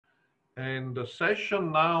And the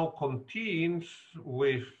session now continues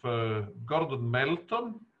with Gordon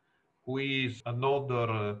Melton, who is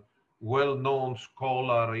another well-known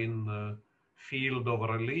scholar in the field of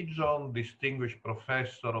religion, distinguished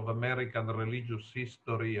professor of American religious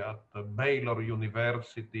history at Baylor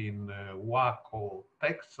University in Waco,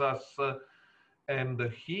 Texas. And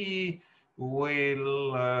he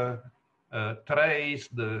will trace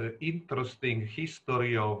the interesting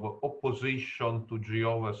history of opposition to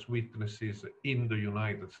Jehovah's Witnesses in the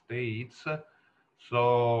United States.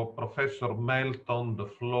 So, Professor Melton, the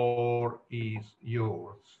floor is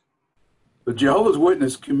yours. The Jehovah's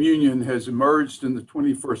Witness communion has emerged in the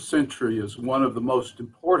 21st century as one of the most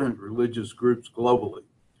important religious groups globally.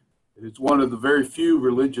 It is one of the very few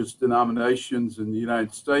religious denominations in the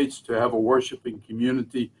United States to have a worshiping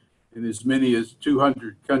community in as many as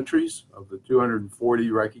 200 countries of the 240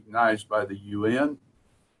 recognized by the UN.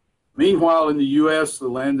 Meanwhile, in the U.S., the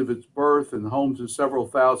land of its birth and home to several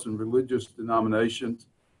thousand religious denominations,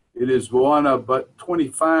 it is one of but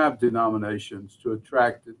 25 denominations to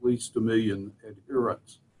attract at least 1 million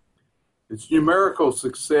adherents. Its numerical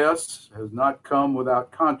success has not come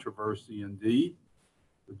without controversy indeed.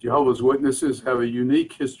 The Jehovah's Witnesses have a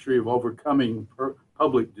unique history of overcoming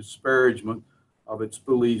public disparagement of its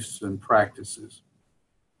beliefs and practices.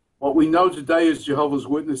 What we know today as Jehovah's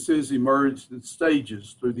Witnesses emerged in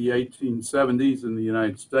stages through the 1870s in the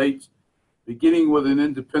United States, beginning with an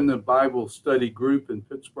independent Bible study group in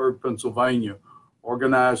Pittsburgh, Pennsylvania,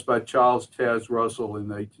 organized by Charles Taze Russell in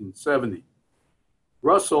 1870.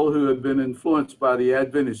 Russell, who had been influenced by the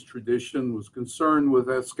Adventist tradition, was concerned with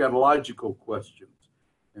eschatological questions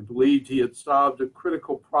and believed he had solved a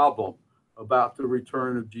critical problem about the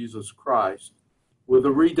return of Jesus Christ with a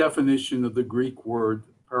redefinition of the Greek word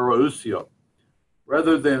parousia.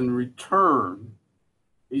 Rather than return,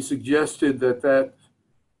 he suggested that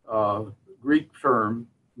Greek term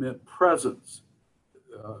meant presence.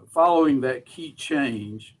 Following that key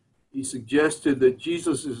change, he suggested that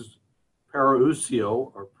Jesus'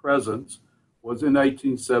 parousia, or presence, was in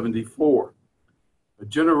 1874. A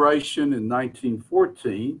generation in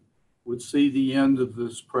 1914 would see the end of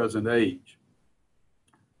this present age.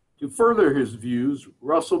 To further his views,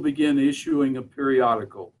 Russell began issuing a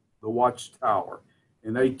periodical, The Watchtower,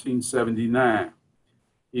 in 1879.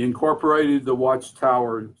 He incorporated the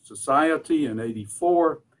Watchtower Society in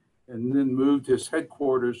 1884 and then moved his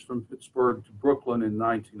headquarters from Pittsburgh to Brooklyn in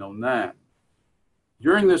 1909.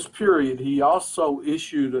 During this period, he also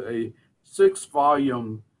issued a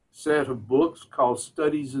 6-volume set of books called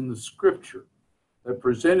Studies in the Scripture that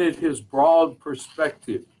presented his broad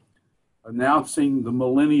perspective, announcing the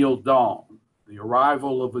millennial dawn, the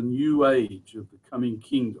arrival of a new age of the coming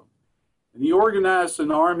kingdom. And he organized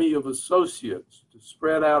an army of associates to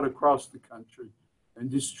spread out across the country and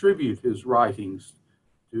distribute his writings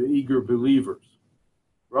to eager believers.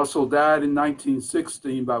 Russell died in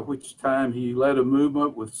 1916, by which time he led a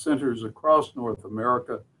movement with centers across North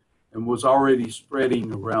America and was already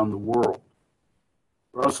spreading around the world.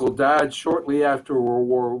 Russell died shortly after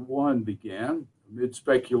World War I began, amid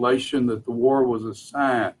speculation that the war was a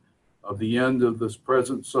sign of the end of this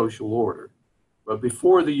present social order, but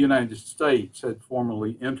before the United States had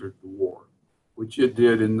formally entered the war, which it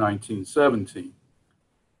did in 1917.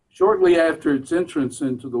 Shortly after its entrance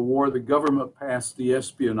into the war, the government passed the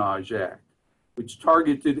Espionage Act, which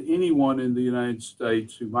targeted anyone in the United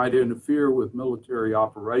States who might interfere with military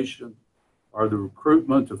operation or the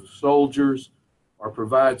recruitment of soldiers or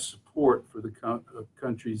provide support for the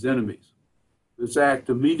country's enemies. This act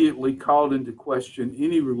immediately called into question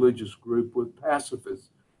any religious group with pacifist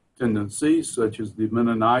tendencies, such as the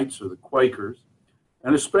Mennonites or the Quakers,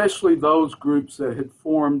 and especially those groups that had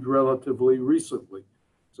formed relatively recently,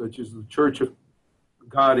 such as the Church of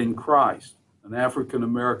God in Christ, an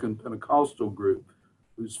African-American Pentecostal group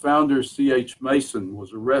whose founder, C.H. Mason,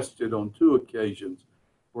 was arrested on 2 occasions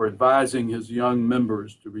for advising his young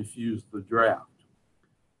members to refuse the draft.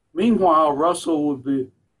 Meanwhile, Russell would be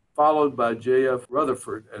followed by J.F.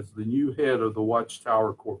 Rutherford as the new head of the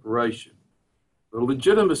Watchtower Corporation. The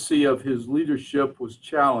legitimacy of his leadership was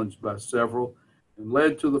challenged by several and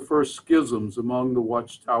led to the first schisms among the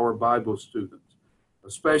Watchtower Bible students,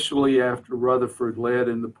 especially after Rutherford led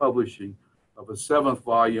in the publishing of a 7th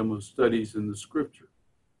volume of Studies in the Scripture.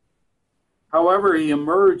 However, he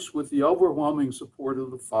emerged with the overwhelming support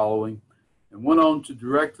of the following and went on to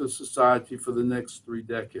direct the society for the next 3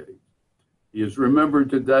 decades. He is remembered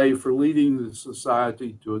today for leading the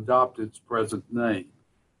society to adopt its present name,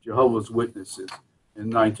 Jehovah's Witnesses, in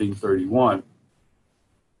 1931.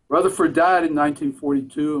 Rutherford died in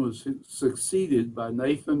 1942 and was succeeded by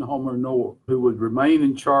Nathan Homer Knorr, who would remain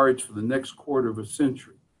in charge for the next quarter of a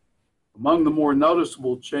century. Among the more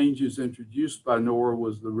noticeable changes introduced by Knorr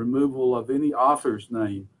was the removal of any author's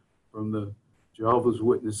name from the Jehovah's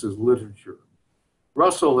Witnesses literature.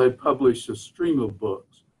 Russell had published a stream of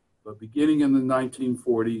books, but beginning in the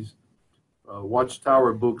 1940s,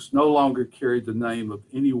 Watchtower books no longer carried the name of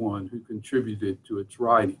anyone who contributed to its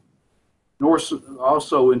writing. Knorr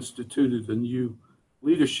also instituted a new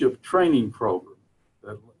leadership training program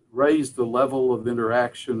that raised the level of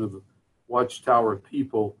interaction of the Watchtower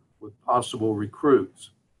people with possible recruits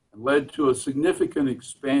and led to a significant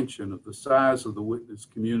expansion of the size of the witness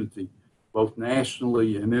community, both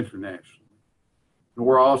nationally and internationally.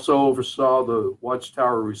 Knorr also oversaw the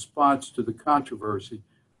Watchtower response to the controversy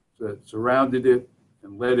that surrounded it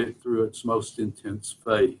and led it through its most intense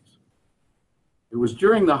phase. It was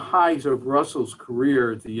during the height of Russell's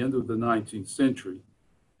career at the end of the 19th century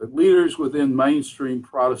that leaders within mainstream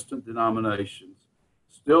Protestant denominations,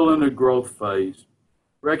 still in a growth phase,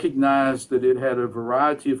 recognized that it had a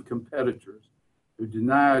variety of competitors who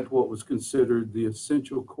denied what was considered the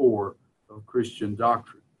essential core of Christian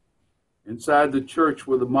doctrine. Inside the church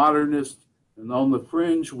were the modernists, and on the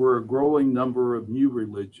fringe were a growing number of new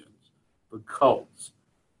religions, the cults,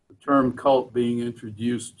 the term cult being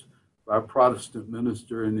introduced by a Protestant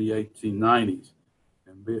minister in the 1890s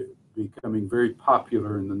and becoming very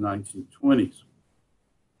popular in the 1920s.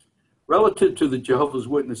 Relative to the Jehovah's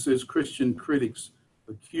Witnesses, Christian critics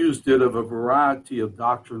accused it of a variety of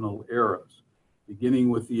doctrinal errors, beginning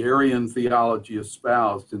with the Arian theology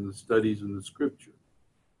espoused in the studies in the Scripture.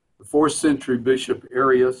 The 4th century Bishop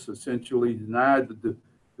Arius essentially denied the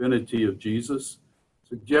divinity of Jesus,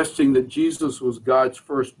 suggesting that Jesus was God's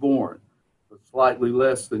firstborn, but slightly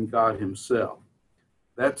less than God himself.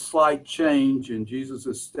 That slight change in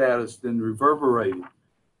Jesus' status then reverberated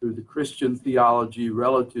through the Christian theology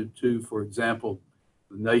relative to, for example,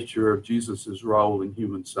 the nature of Jesus' role in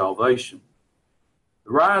human salvation.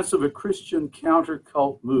 The rise of a Christian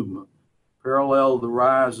counter-cult movement paralleled the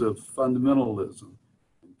rise of fundamentalism,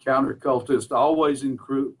 and counter-cultists always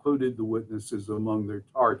included the witnesses among their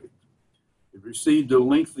targets. It received a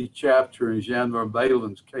lengthy chapter in Jan van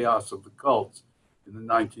Balen's Chaos of the Cults in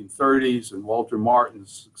the 1930s and Walter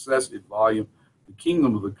Martin's successive volume, The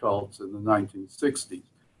Kingdom of the Cults, in the 1960s,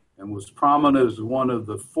 and was prominent as one of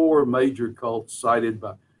the 4 major cults cited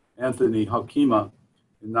by Anthony Hoekema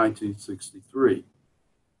in 1963.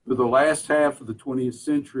 For the last half of the 20th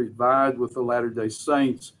century, it vied with the Latter-day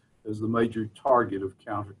Saints as the major target of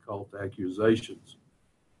counter-cult accusations.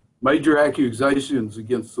 Major accusations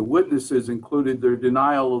against the witnesses included their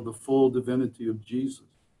denial of the full divinity of Jesus,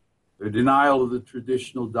 their denial of the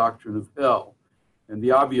traditional doctrine of hell, and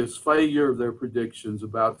the obvious failure of their predictions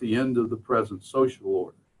about the end of the present social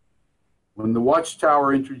order. When the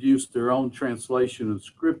Watchtower introduced their own translation of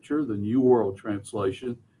Scripture, the New World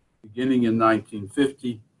Translation, beginning in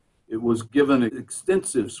 1950, it was given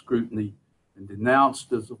extensive scrutiny and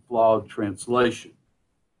denounced as a flawed translation.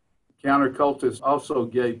 Counter-cultists also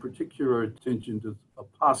gave particular attention to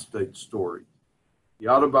apostate stories. The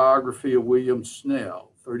autobiography of William Snell,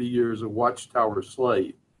 30 Years a Watchtower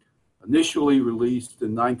Slave, initially released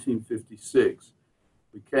in 1956,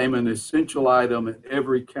 became an essential item in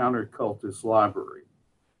every counter-cultist library.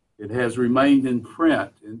 It has remained in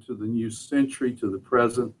print into the new century to the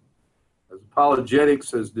present, as apologetics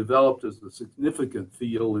has developed as a significant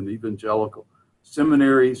field in evangelical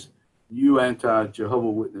seminaries. New anti-Jehovah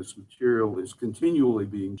Witness material is continually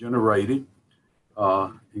being generated,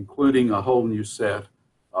 including a whole new set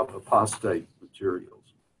of apostate materials.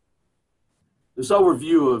 This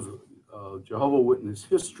overview of Jehovah Witness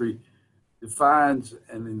history defines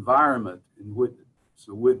an environment in which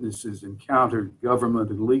the witnesses encountered government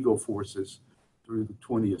and legal forces through the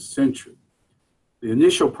 20th century. The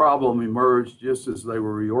initial problem emerged just as they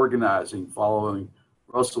were reorganizing following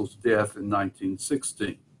Russell's death in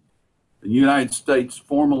 1916. The United States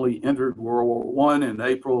formally entered World War I in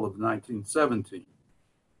April of 1917.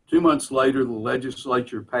 2 months later, the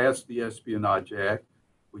legislature passed the Espionage Act,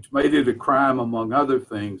 which made it a crime, among other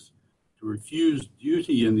things, to refuse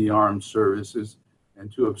duty in the armed services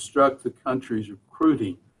and to obstruct the country's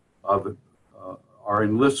recruiting of our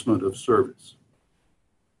enlistment of service.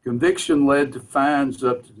 Conviction led to fines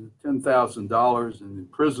up to $10,000 and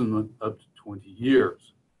imprisonment up to 20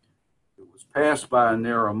 years. It was passed by a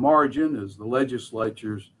narrow margin as the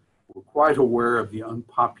legislatures were quite aware of the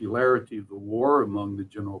unpopularity of the war among the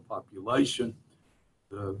general population.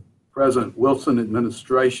 The President Wilson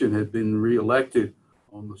administration had been reelected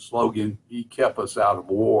on the slogan, "He kept us out of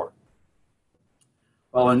war."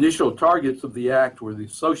 While initial targets of the act were the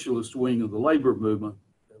socialist wing of the labor movement,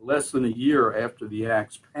 less than a year after the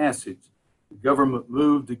act's passage, the government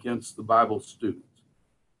moved against the Bible students.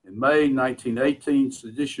 In May 1918,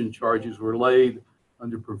 sedition charges were laid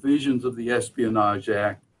under provisions of the Espionage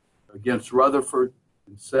Act against Rutherford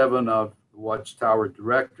and 7 of the Watchtower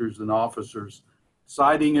directors and officers,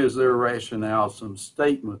 citing as their rationale some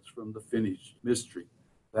statements from the Finished Mystery,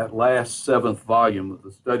 that last 7th volume of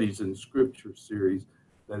the Studies in Scripture series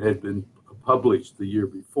that had been published the year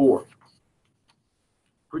before.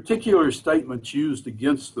 Particular statements used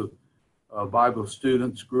against the Bible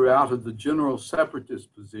students grew out of the general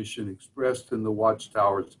separatist position expressed in the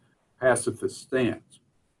Watchtower's pacifist stance.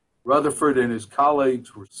 Rutherford and his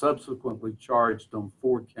colleagues were subsequently charged on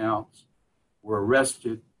 4 counts, were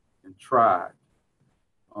arrested, and tried.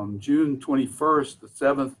 On June 21st,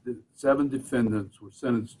 the 7 defendants were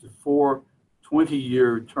sentenced to 4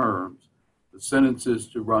 20-year terms, the sentences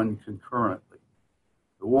to run concurrently.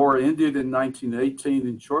 The war ended in 1918,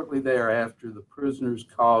 and shortly thereafter, the prisoners'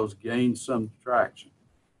 cause gained some traction.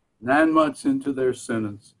 9 months into their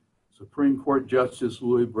sentence, Supreme Court Justice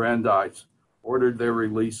Louis Brandeis ordered their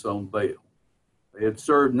release on bail. They had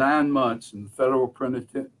served 9 months in the federal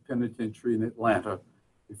penitentiary in Atlanta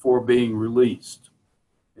before being released.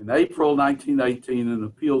 In April 1918, an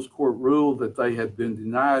appeals court ruled that they had been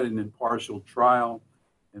denied an impartial trial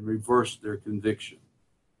and reversed their conviction.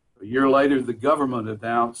 A year later, the government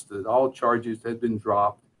announced that all charges had been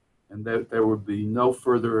dropped and that there would be no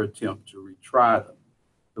further attempt to retry them.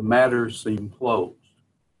 The matter seemed closed.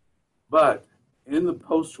 But in the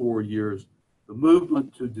post-war years, the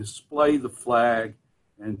movement to display the flag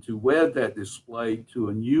and to wed that display to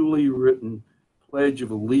a newly written Pledge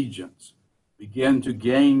of Allegiance began to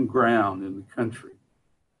gain ground in the country.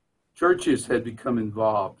 Churches had become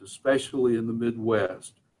involved, especially in the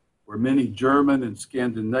Midwest, where many German and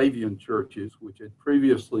Scandinavian churches, which had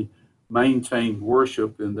previously maintained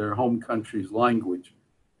worship in their home country's language,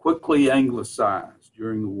 quickly anglicized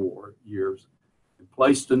during the war years and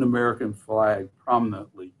placed an American flag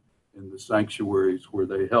prominently in the sanctuaries where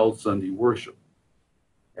they held Sunday worship.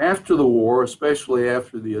 After the war, especially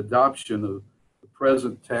after the adoption of the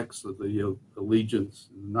present text of the Allegiance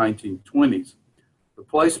in the 1920s, the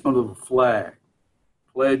placement of a flag,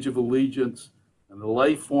 Pledge of Allegiance, and the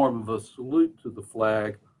lay form of a salute to the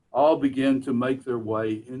flag all began to make their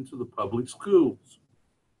way into the public schools.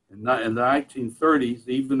 In the 1930s,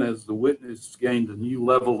 even as the Witness gained a new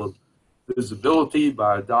level of visibility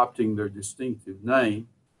by adopting their distinctive name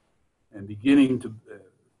and beginning to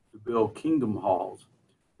build kingdom halls,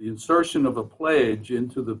 the insertion of a pledge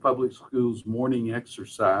into the public schools' morning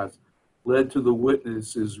exercise led to the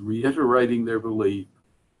Witnesses reiterating their belief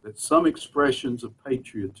that some expressions of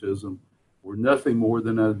patriotism were nothing more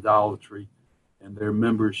than idolatry, and their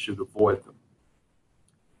members should avoid them.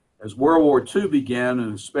 As World War II began,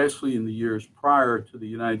 and especially in the years prior to the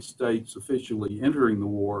United States officially entering the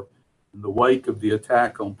war in the wake of the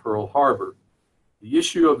attack on Pearl Harbor, the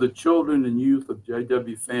issue of the children and youth of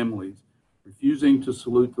JW families refusing to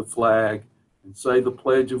salute the flag and say the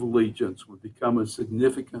Pledge of Allegiance would become a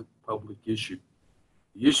significant public issue.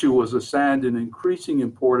 The issue was assigned an increasing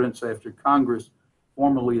importance after Congress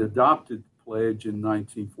formally adopted Pledge in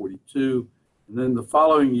 1942, and then the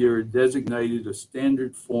following year designated a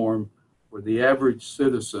standard form for the average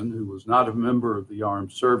citizen who was not a member of the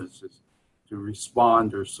armed services to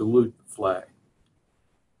respond or salute the flag.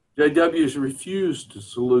 JWs refused to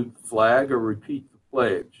salute the flag or repeat the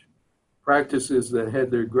pledge, practices that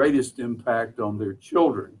had their greatest impact on their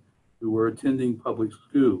children who were attending public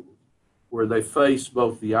schools, where they faced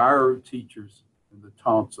both the ire of teachers and the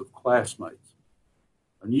taunts of classmates.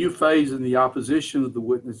 A new phase in the opposition of the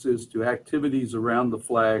Witnesses to activities around the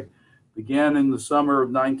flag began in the summer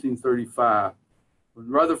of 1935, when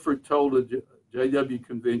Rutherford told a JW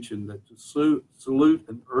convention that to salute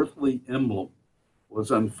an earthly emblem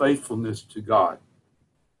was unfaithfulness to God,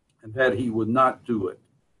 and that he would not do it.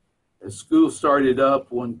 As school started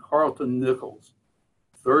up, one Carlton Nichols,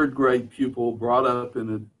 3rd grade pupil brought up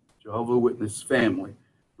in a Jehovah Witness family,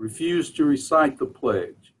 refused to recite the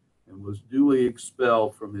pledge and was duly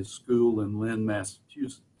expelled from his school in Lynn,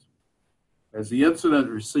 Massachusetts. As the incident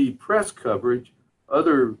received press coverage,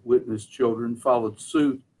 other Witness children followed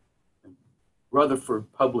suit, and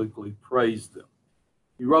Rutherford publicly praised them.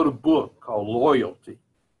 He wrote a book called Loyalty,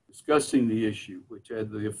 discussing the issue, which had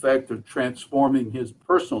the effect of transforming his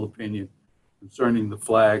personal opinion concerning the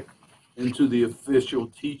flag into the official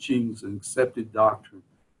teachings and accepted doctrine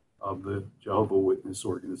of the Jehovah Witness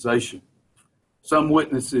organization. Some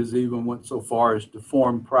Witnesses even went so far as to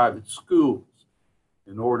form private schools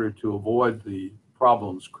in order to avoid the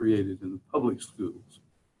problems created in the public schools.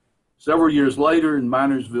 Several years later, in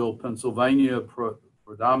Minersville, Pennsylvania, a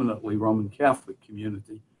predominantly Roman Catholic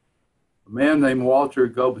community, a man named Walter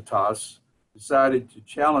Vytautas decided to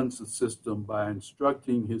challenge the system by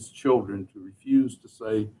instructing his children to refuse to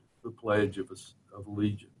say the Pledge of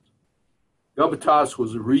Allegiance. Vytautas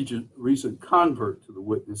was a recent convert to the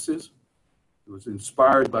Witnesses. He was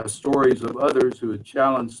inspired by stories of others who had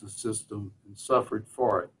challenged the system and suffered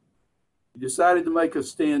for it. He decided to make a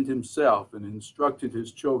stand himself and instructed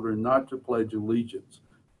his children not to pledge allegiance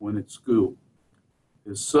when at school.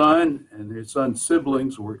 His son and his son's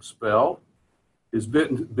siblings were expelled. His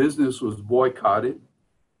business was boycotted.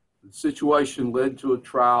 The situation led to a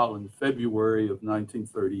trial in February of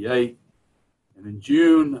 1938. And in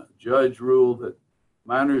June, a judge ruled that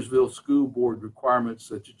Minersville School Board requirements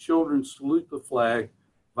that the children salute the flag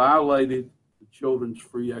violated the children's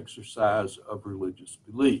free exercise of religious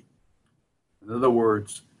belief. In other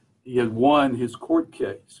words, he had won his court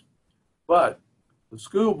case. But the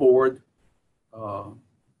school board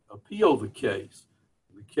appealed the case.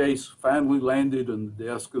 The case finally landed on the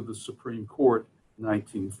desk of the Supreme Court in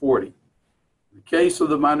 1940. In the case of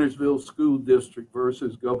the Minersville School District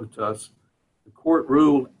versus Vytautas, the court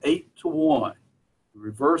ruled 8-1 to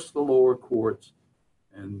reverse the lower courts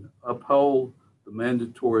and uphold the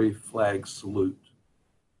mandatory flag salute.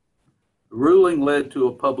 The ruling led to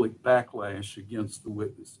a public backlash against the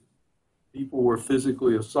Witnesses. People were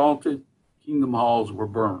physically assaulted, kingdom halls were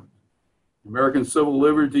burned. The American Civil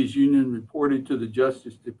Liberties Union reported to the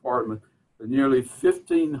Justice Department that nearly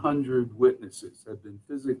 1,500 witnesses had been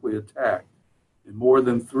physically attacked in more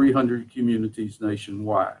than 300 communities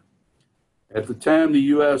nationwide. At the time, the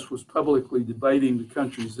U.S. was publicly debating the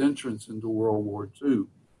country's entrance into World War II,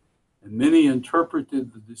 and many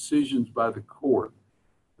interpreted the decisions by the court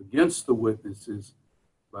against the Witnesses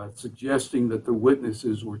by suggesting that the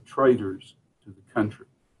Witnesses were traitors to the country.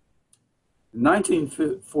 In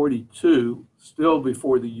 1942, still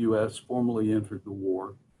before the U.S. formally entered the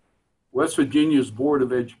war, West Virginia's Board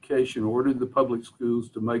of Education ordered the public schools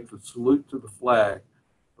to make the salute to the flag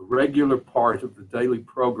a regular part of the daily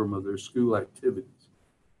program of their school activities,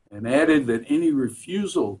 and added that any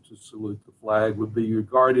refusal to salute the flag would be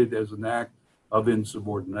regarded as an act of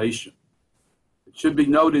insubordination. It should be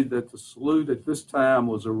noted that the salute at this time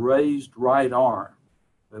was a raised right arm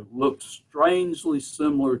that looked strangely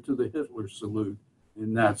similar to the Hitler salute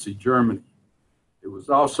in Nazi Germany. It was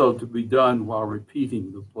also to be done while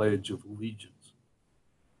repeating the Pledge of Allegiance.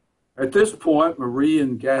 At this point, Marie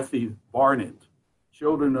and Kathy Barnett,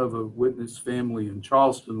 children of a Witness family in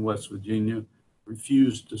Charleston, West Virginia,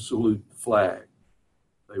 refused to salute the flag.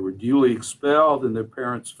 They were duly expelled and their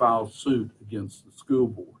parents filed suit against the school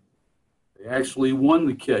board. They actually won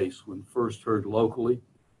the case when first heard locally,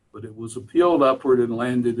 but it was appealed upward and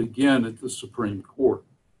landed again at the Supreme Court.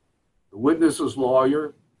 The Witnesses'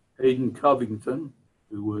 lawyer, Hayden Covington,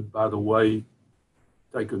 who would, by the way,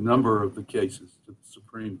 take a number of the cases to the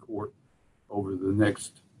Supreme Court over the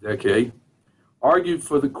next decade, argued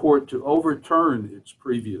for the court to overturn its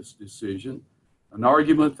previous decision, an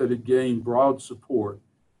argument that had gained broad support,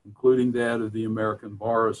 including that of the American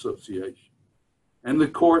Bar Association. And the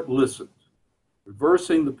court listened.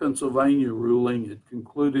 Reversing the Pennsylvania ruling, it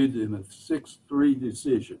concluded in a 6-3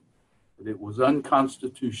 decision that it was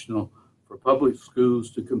unconstitutional for public schools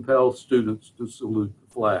to compel students to salute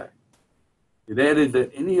the flag. It added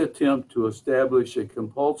that any attempt to establish a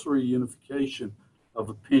compulsory unification of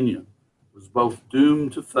opinion was both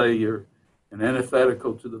doomed to failure and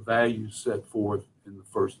antithetical to the values set forth in the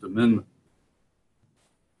First Amendment.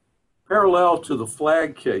 Parallel to the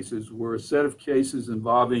flag cases were a set of cases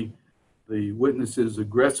involving the Witnesses'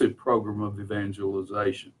 aggressive program of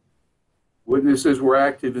evangelization. Witnesses were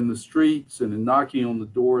active in the streets and in knocking on the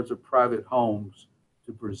doors of private homes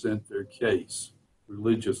to present their case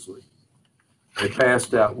religiously. They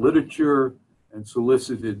passed out literature and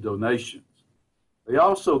solicited donations. They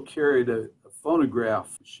also carried a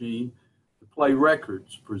phonograph machine to play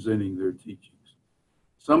records presenting their teachings.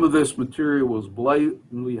 Some of this material was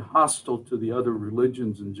blatantly hostile to the other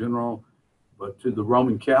religions in general, but to the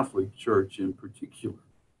Roman Catholic Church in particular.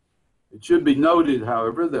 It should be noted,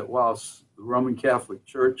 however, that whilst the Roman Catholic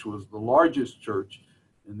Church was the largest church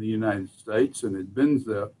in the United States and had been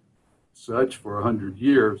such for 100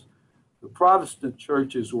 years, the Protestant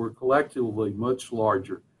churches were collectively much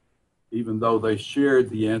larger, even though they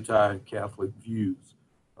shared the anti-Catholic views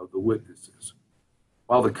of the Witnesses.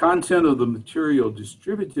 While the content of the material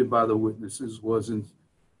distributed by the Witnesses was in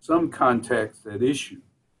some context at issue,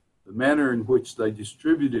 the manner in which they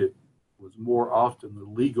distributed it was more often the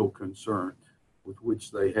legal concern with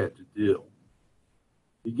which they had to deal.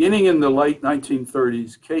 Beginning in the late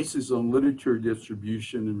 1930s, cases on literature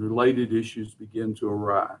distribution and related issues began to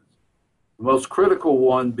arise. The most critical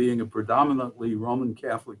one being a predominantly Roman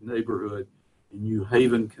Catholic neighborhood in New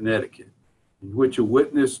Haven, Connecticut, in which a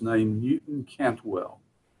witness named Newton Cantwell,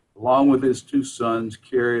 along with his two sons,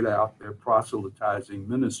 carried out their proselytizing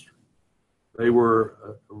ministry. They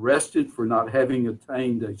were arrested for not having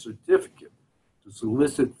obtained a certificate to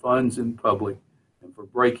solicit funds in public and for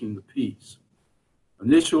breaking the peace.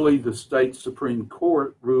 Initially, the state Supreme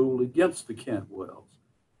Court ruled against the Cantwells,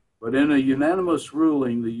 but in a unanimous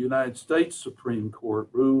ruling, the United States Supreme Court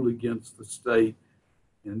ruled against the state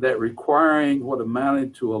in that requiring what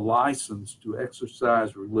amounted to a license to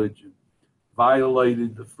exercise religion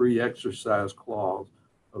violated the free exercise clause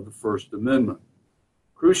of the First Amendment.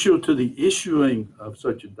 Crucial to the issuing of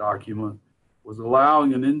such a document was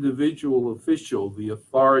allowing an individual official the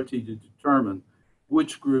authority to determine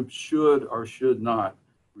which groups should or should not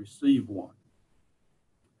receive one.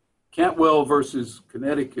 Cantwell versus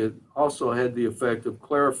Connecticut also had the effect of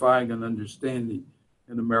clarifying an understanding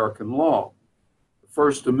in American law. The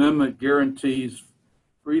First Amendment guarantees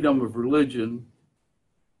freedom of religion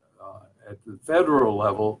at the federal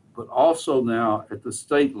level, but also now at the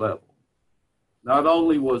state level. Not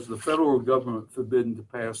only was the federal government forbidden to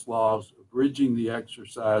pass laws abridging the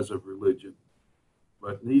exercise of religion,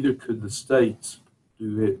 but neither could the states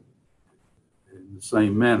do it in the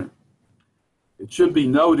same manner. It should be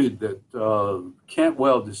noted that the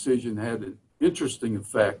Cantwell decision had an interesting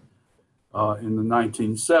effect in the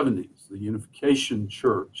 1970s. The Unification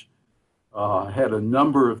Church had a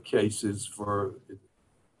number of cases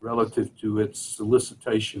relative to its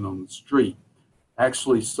solicitation on the street,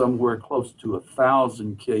 actually somewhere close to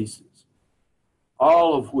 1,000 cases,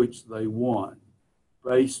 all of which they won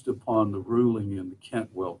based upon the ruling in the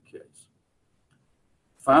Cantwell case.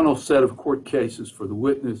 Final set of court cases for the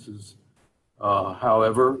witnesses,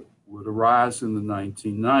 however, would arise in the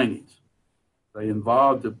 1990s. They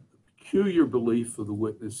involved a peculiar belief of the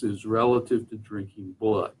witnesses relative to drinking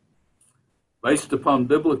blood. Based upon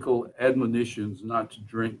biblical admonitions not to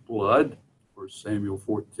drink blood, 1 Samuel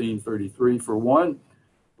 14:33 for one,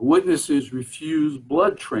 the witnesses refused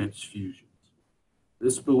blood transfusions.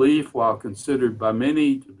 This belief, while considered by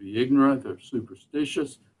many to be ignorant or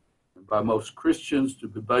superstitious, and by most Christians to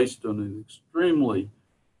be based on an extremely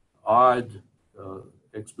odd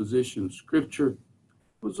exposition of Scripture,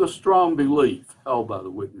 was a strong belief held by the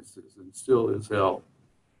witnesses and still is held.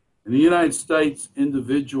 In the United States,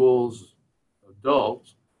 individuals,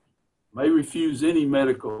 adults, may refuse any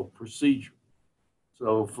medical procedure.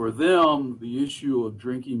 So for them, the issue of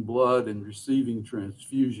drinking blood and receiving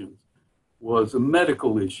transfusions was a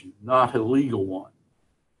medical issue, not a legal one.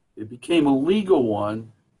 It became a legal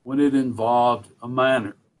one when it involved a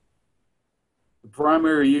minor. The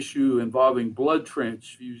primary issue involving blood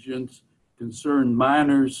transfusions concerned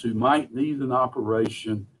minors who might need an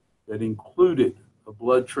operation that included a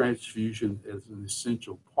blood transfusion as an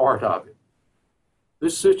essential part of it.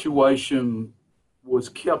 This situation was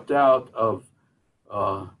kept out of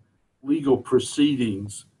legal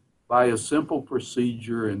proceedings by a simple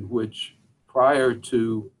procedure in which, prior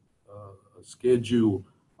to a scheduled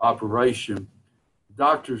operation,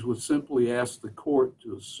 doctors would simply ask the court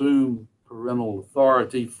to assume parental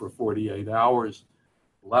authority for 48 hours,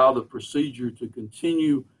 allow the procedure to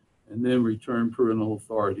continue, and then return parental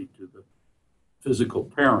authority to the physical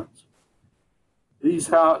parents. These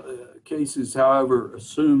cases, however,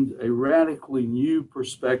 assumed a radically new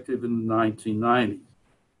perspective in the 1990s,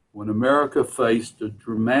 when America faced a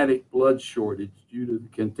dramatic blood shortage due to the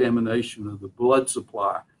contamination of the blood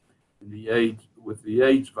supply with the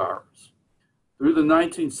AIDS virus. Through the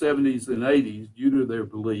 1970s and 80s, due to their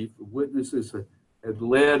belief, the witnesses had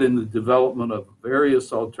led in the development of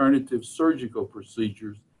various alternative surgical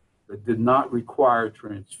procedures that did not require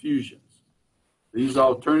transfusions. These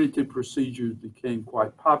alternative procedures became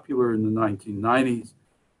quite popular in the 1990s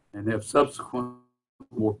and have subsequent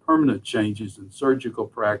more permanent changes in surgical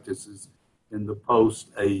practices in the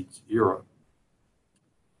post-AIDS era.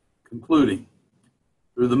 Concluding,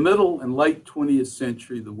 through the middle and late 20th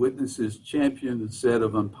century, the witnesses championed a set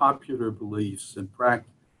of unpopular beliefs and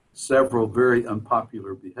practiced several very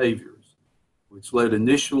unpopular behaviors, which led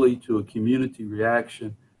initially to a community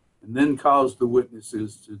reaction and then caused the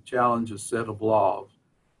witnesses to challenge a set of laws,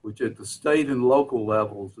 which at the state and local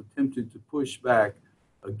levels attempted to push back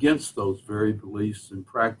against those very beliefs and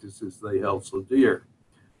practices they held so dear.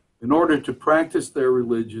 In order to practice their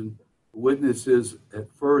religion, the witnesses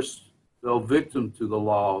at first fell victim to the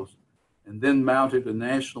laws and then mounted a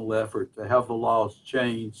national effort to have the laws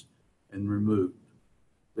changed and removed.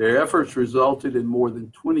 Their efforts resulted in more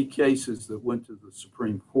than 20 cases that went to the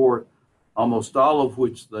Supreme Court, almost all of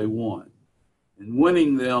which they won. In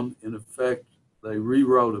winning them, in effect, they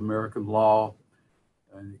rewrote American law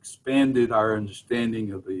and expanded our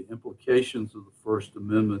understanding of the implications of the First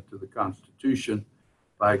Amendment to the Constitution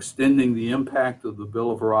by extending the impact of the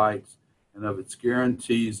Bill of Rights and of its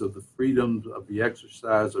guarantees of the freedoms of the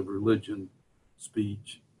exercise of religion,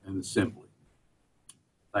 speech, and assembly.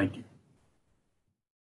 Thank you.